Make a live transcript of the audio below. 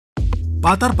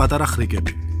პატარ-პატარა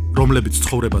ხრიკები, რომლებიც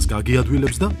ცხოვრებას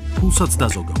გაგიადვილებს და ფულსაც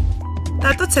დაზოგავ.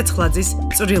 ტატო ცეცხლაძის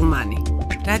წვრილმანი.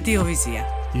 რადიოვიზია.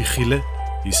 იხილე,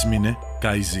 ისმინე,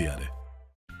 გაიზიარე.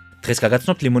 დღეს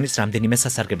გაგაცნობთ ლიმონის რამდენიმე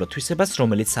სასარგებლო თვისებას,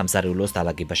 რომელიც სამზარეულოს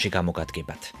დალაგებაში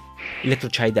გამოგადგებათ.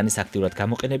 ელექტროჩაიდანის აქტიურად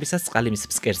გამოყენებისას წყალი მის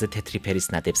ფსკერზე თეთრი ფერის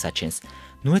ნადებს აჩენს.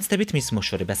 ნუეცდებით მის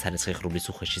მოშორებას სარეცხი ღრუბლის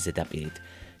უხეში ზედაპირით.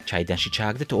 ჩაიდანში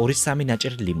ჩააგდეთ 2-3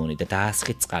 ნაჭერი ლიმონი და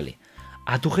დაასხით წყალი.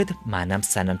 ადუღეთ მანამ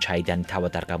სანამ ჩაიდანი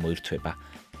თავად არ გამოირთვება.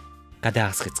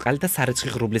 გადაასხით წყალი და სარეცხი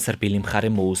ღრუბლის რბილი მხარე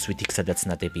მოუსვით იქ, სადაც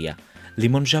ნადებია.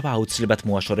 ლიმონჟავა აუცილებლად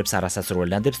მოაშორებს არასაზრუელ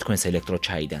ნადებს თქვენს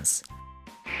ელექტროჩაიდანს.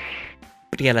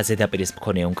 პრიალა ზედაპირის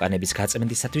მქონე ონკანების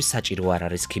გაწმენდისათვის საჭირო არ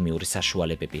არის ქიმიური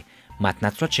საშუალებები. მათ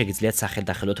ნაცვლად შეგიძლიათ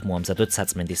სახელდახელოდ მოამზადოთ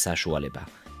საწმენდის საშუალება.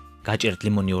 გაჭერთ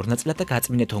ლიმონი 2 ნაწილად და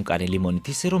გაწმინეთ ონკანი ლიმონით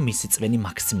ისე, რომ მისი წვენი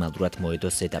მაქსიმალურად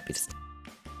მოედოს ზედაპირს.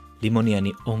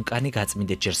 ლიმონიანი ონკანი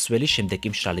გაწმინდეთ ჯერ სველი, შემდეგ კი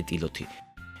მშრალი ტილოთი.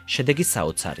 შედეგი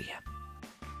საოცარია.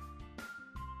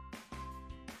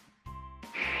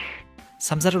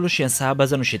 სამზარეულოში ან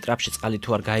სააბაზანოში ტრაფში წყალი თუ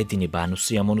არ გაედინება, ანუ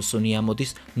სიამონუსონი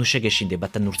ამოდის, ნუ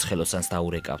შეგეშინდებათ და ნურცხელოსანს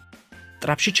დაურეკავთ.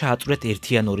 ტრაფში ჩააწვრეთ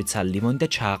 1 ან 2 ცალი ლიმონი და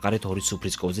ჩააყარეთ 2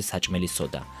 სუფრის კოვზი საჭმელი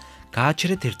სოდა.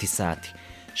 გააჩერეთ 1 საათი.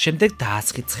 შემდეგ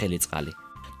დაასხით ცხელი წყალი.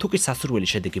 თუ კი სასურველი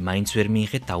შედეგი მაინც ვერ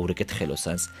მიიღეთ, დაურეკეთ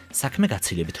ხელოსანს. საქმე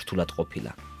გაცილებით რთულად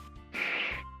ყოფილა.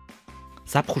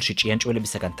 ზაფხულში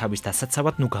ჭიანჭველებისაგან თავის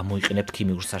დასაცავად ნუ გამოიყენებთ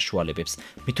ქიმიურ საშუალებებს.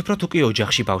 მით უფრო თუ კი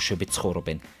ოჯახში ბავშვები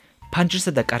ცხოვრობენ.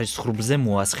 ფანჯრსა და კარის ღრუბლზე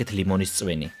მოასხით ლიმონის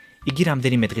წვენი. იგი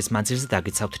რამდენიმე დღის მანძილზე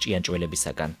დაგიცავთ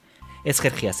ჭიანჭველებისაგან. ეს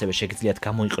ხერხი ასევე შეგიძლიათ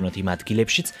გამოიყენოთ იმ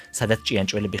ადგილებშიც, სადაც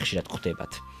ჭიანჭველები ხშირად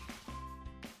გვხვდებათ.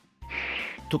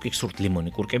 თუ კი გსურთ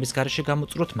ლიმონი კურკების გარეშე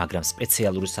გამოწვროთ, მაგრამ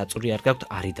სპეციალური საწური არ გაქვთ,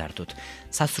 არიდარდოთ.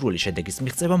 სასურველი შედეგის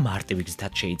მიღწევა მარტივი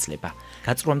გზითაც შეიძლება.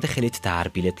 გაწვრამდე ხელით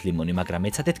დაარბილეთ ლიმონი, მაგრამ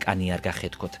ეცადეთ კანი არ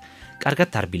გახეთქოთ. კარგად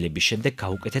დარბილების შემდეგ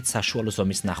გაუკეთეთ საშუალო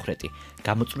ზომის ნახრეტი.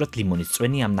 გამოწვროთ ლიმონის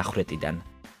წვენი ამ ნახრეტიდან.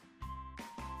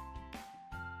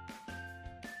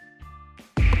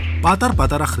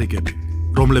 პატარ-პატარა ხრიკები,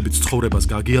 რომლებიც ცხოვრებას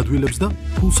გაგიადვილებს და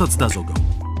ფულსაც დაზოგავ.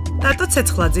 ტატო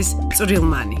ცეცხლაძის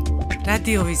წვრილმანი.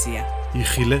 რადიოვიზია.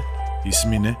 იხილე,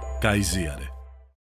 ისმინე, გაიზიარე.